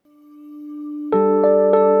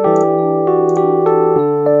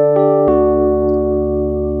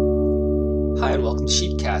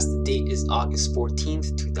is August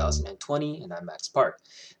 14th, 2020, and I'm Max Park.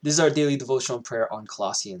 This is our daily devotional prayer on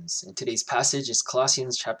Colossians, and today's passage is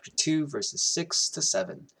Colossians chapter 2, verses 6 to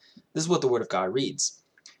 7. This is what the Word of God reads.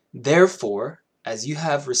 Therefore, as you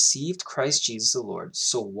have received Christ Jesus the Lord,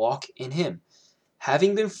 so walk in him,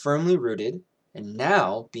 having been firmly rooted, and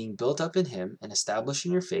now being built up in him and established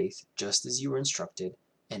in your faith, just as you were instructed,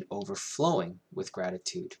 and overflowing with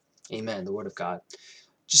gratitude. Amen. The Word of God.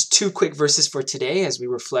 Just two quick verses for today as we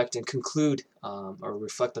reflect and conclude, or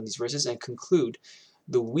reflect on these verses and conclude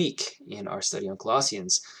the week in our study on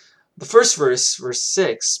Colossians. The first verse, verse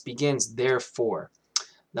 6, begins, therefore.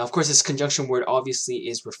 Now, of course, this conjunction word obviously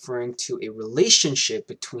is referring to a relationship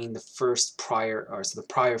between the the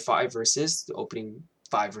prior 5 verses, the opening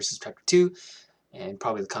 5 verses of chapter 2, and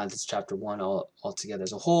probably the contents of chapter 1 all together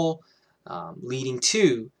as a whole, leading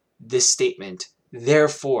to this statement,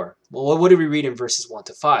 therefore. Well, what did we read in verses 1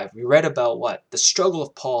 to 5? We read about what? The struggle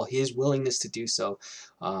of Paul, his willingness to do so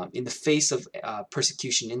in the face of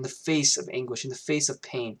persecution, in the face of anguish, in the face of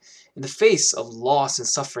pain, in the face of loss and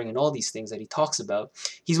suffering and all these things that he talks about.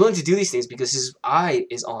 He's willing to do these things because his eye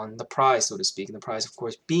is on the prize, so to speak, and the prize, of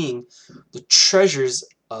course, being the treasures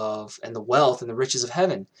of and the wealth and the riches of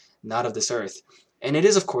heaven, not of this earth. And it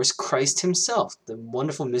is, of course, Christ himself, the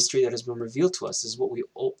wonderful mystery that has been revealed to us. This is what we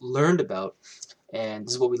learned about, and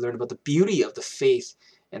this is what we learned about the beauty of the faith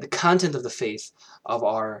and the content of the faith of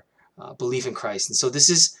our belief in Christ. And so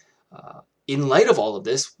this is, in light of all of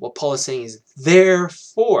this, what Paul is saying is,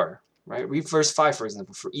 therefore, right? Read verse 5, for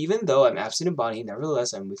example. For even though I'm absent in body,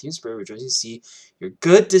 nevertheless I'm with you in spirit, rejoicing to see your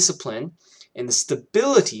good discipline and the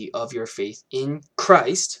stability of your faith in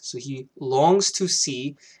Christ. So he longs to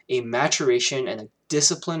see a maturation and a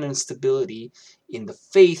discipline and stability in the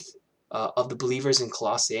faith of the believers in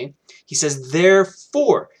Colossae. He says,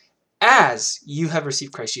 therefore, as you have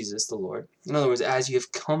received Christ Jesus the Lord, in other words, as you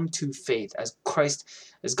have come to faith, as Christ,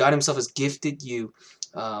 as God himself has gifted you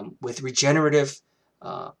with regenerative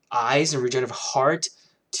eyes and regenerative heart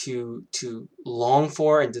to long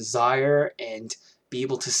for and desire and be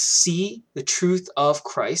able to see the truth of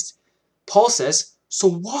Christ, Paul says, so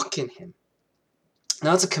walk in him.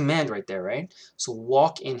 Now that's a command right there, right? So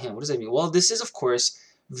walk in him. What does that mean? Well, this is, of course,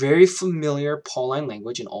 very familiar Pauline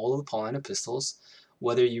language in all of the Pauline epistles.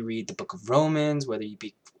 Whether you read the book of Romans, whether you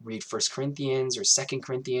read 1 Corinthians or 2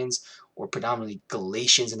 Corinthians, or predominantly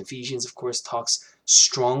Galatians and Ephesians, of course, talks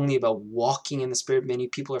strongly about walking in the Spirit. Many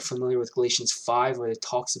people are familiar with Galatians 5, where it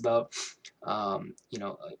talks about,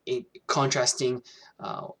 contrasting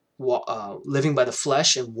living by the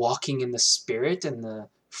flesh and walking in the Spirit, and the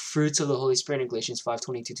fruits of the Holy Spirit in Galatians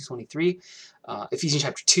 5:22-23, Ephesians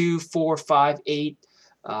chapter 2, 4, 5, 8.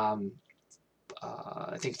 I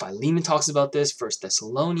think Philemon talks about this, 1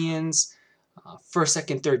 Thessalonians, 1st,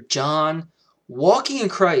 2nd, 3rd John. Walking in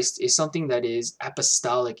Christ is something that is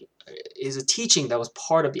apostolic, is a teaching that was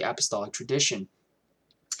part of the apostolic tradition.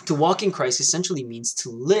 To walk in Christ essentially means to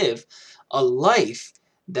live a life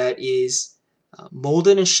that is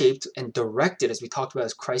molded and shaped and directed, as we talked about,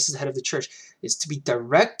 as Christ is the head of the church, is to be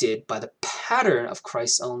directed by the pattern of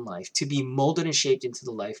Christ's own life, to be molded and shaped into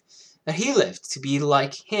the life that he lived, to be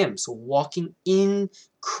like him. So walking in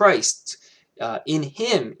Christ, in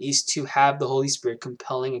him, is to have the Holy Spirit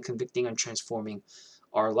compelling and convicting and transforming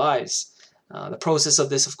our lives. The process of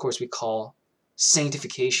this, of course, we call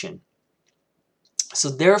sanctification. So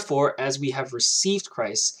therefore, as we have received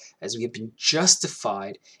Christ, as we have been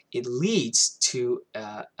justified, it leads to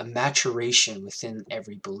a maturation within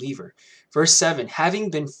every believer. Verse 7, having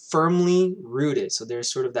been firmly rooted. So there's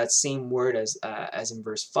sort of that same word as in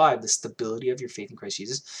verse 5, the stability of your faith in Christ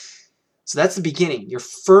Jesus. So that's the beginning. You're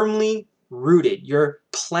firmly rooted. You're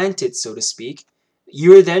planted, so to speak.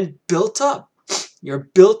 You're then built up. You're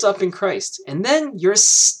built up in Christ. And then you're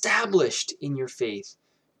established in your faith,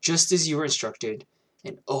 just as you were instructed,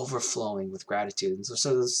 and overflowing with gratitude. And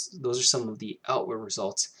so those are some of the outward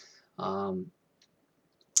results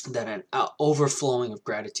that an overflowing of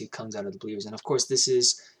gratitude comes out of the believers. And of course, this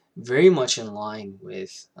is very much in line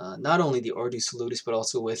with not only the Ordo Salutis, but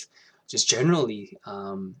also with just generally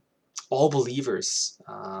all believers.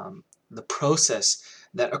 The process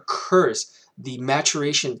that occurs, the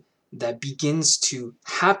maturation that begins to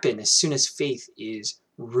happen as soon as faith is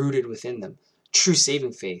rooted within them. True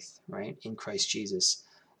saving faith, right, in Christ Jesus.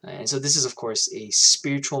 And so this is, of course, a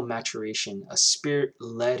spiritual maturation, a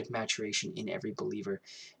spirit-led maturation in every believer.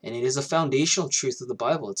 And it is a foundational truth of the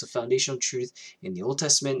Bible. It's a foundational truth in the Old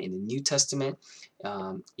Testament, in the New Testament.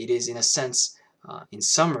 It is, in a sense, in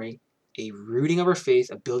summary, a rooting of our faith,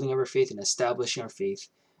 a building of our faith, and establishing our faith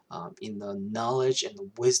in the knowledge and the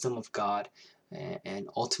wisdom of God, and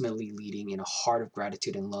ultimately leading in a heart of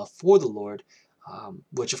gratitude and love for the Lord,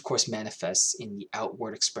 which of course manifests in the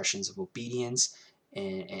outward expressions of obedience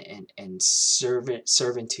and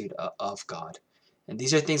servitude of God. And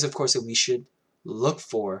these are things, of course, that we should look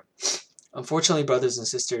for. Unfortunately, brothers and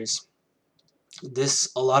sisters,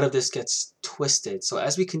 a lot of this gets twisted. So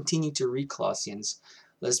as we continue to read Colossians,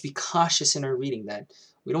 let's be cautious in our reading that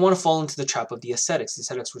we don't want to fall into the trap of the ascetics. The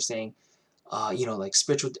ascetics were saying, like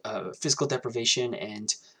spiritual, physical deprivation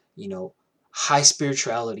and, high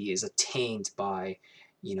spirituality is attained by,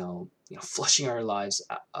 flushing our lives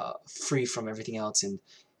free from everything else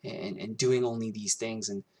and doing only these things.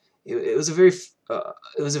 And it was a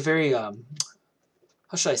very, how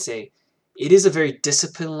should I say, it is a very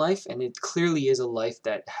disciplined life, and it clearly is a life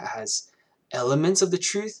that has elements of the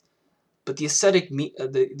truth. But the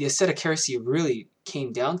ascetic heresy really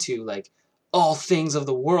came down to like all things of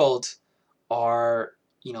the world are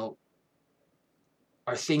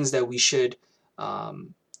are things that we should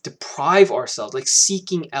deprive ourselves, like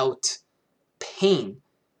seeking out pain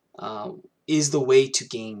is the way to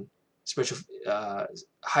gain spiritual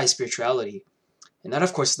high spirituality. And that,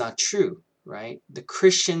 of course, is not true, right? The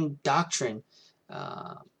Christian doctrine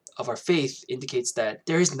uh, of our faith indicates that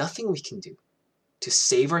there is nothing we can do to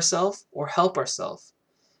save ourselves or help ourselves.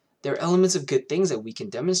 There are elements of good things that we can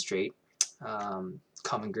demonstrate.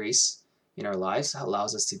 Common grace in our lives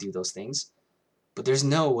allows us to do those things. But there's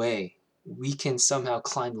no way we can somehow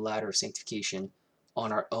climb the ladder of sanctification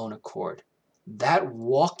on our own accord. That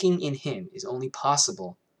walking in Him is only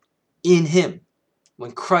possible in Him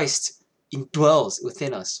when Christ indwells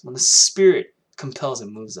within us, when the Spirit compels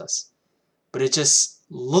and moves us. But it just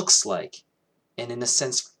looks like, and in a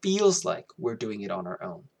sense feels like, we're doing it on our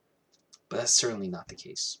own. But that's certainly not the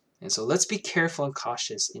case. And so let's be careful and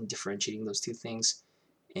cautious in differentiating those two things.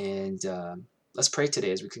 And let's pray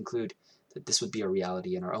today as we conclude that this would be a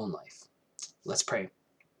reality in our own life. Let's pray.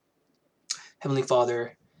 Heavenly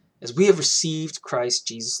Father, as we have received Christ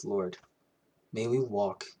Jesus Lord, may we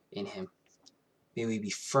walk in Him. May we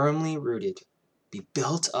be firmly rooted, be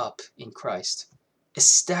built up in Christ,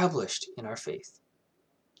 established in our faith,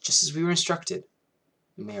 just as we were instructed.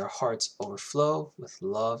 And may our hearts overflow with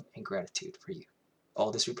love and gratitude for you.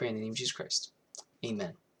 All this we pray in the name of Jesus Christ.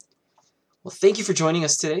 Amen. Well, thank you for joining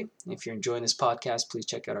us today. If you're enjoying this podcast, please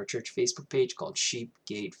check out our church Facebook page called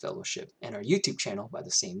Sheepgate Fellowship and our YouTube channel by the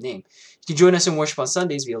same name. You can join us in worship on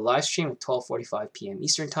Sundays via live stream at 12:45 p.m.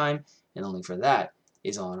 Eastern Time, and the link for that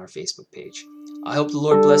is on our Facebook page. I hope the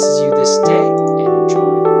Lord blesses you this day and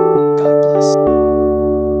enjoy. God bless.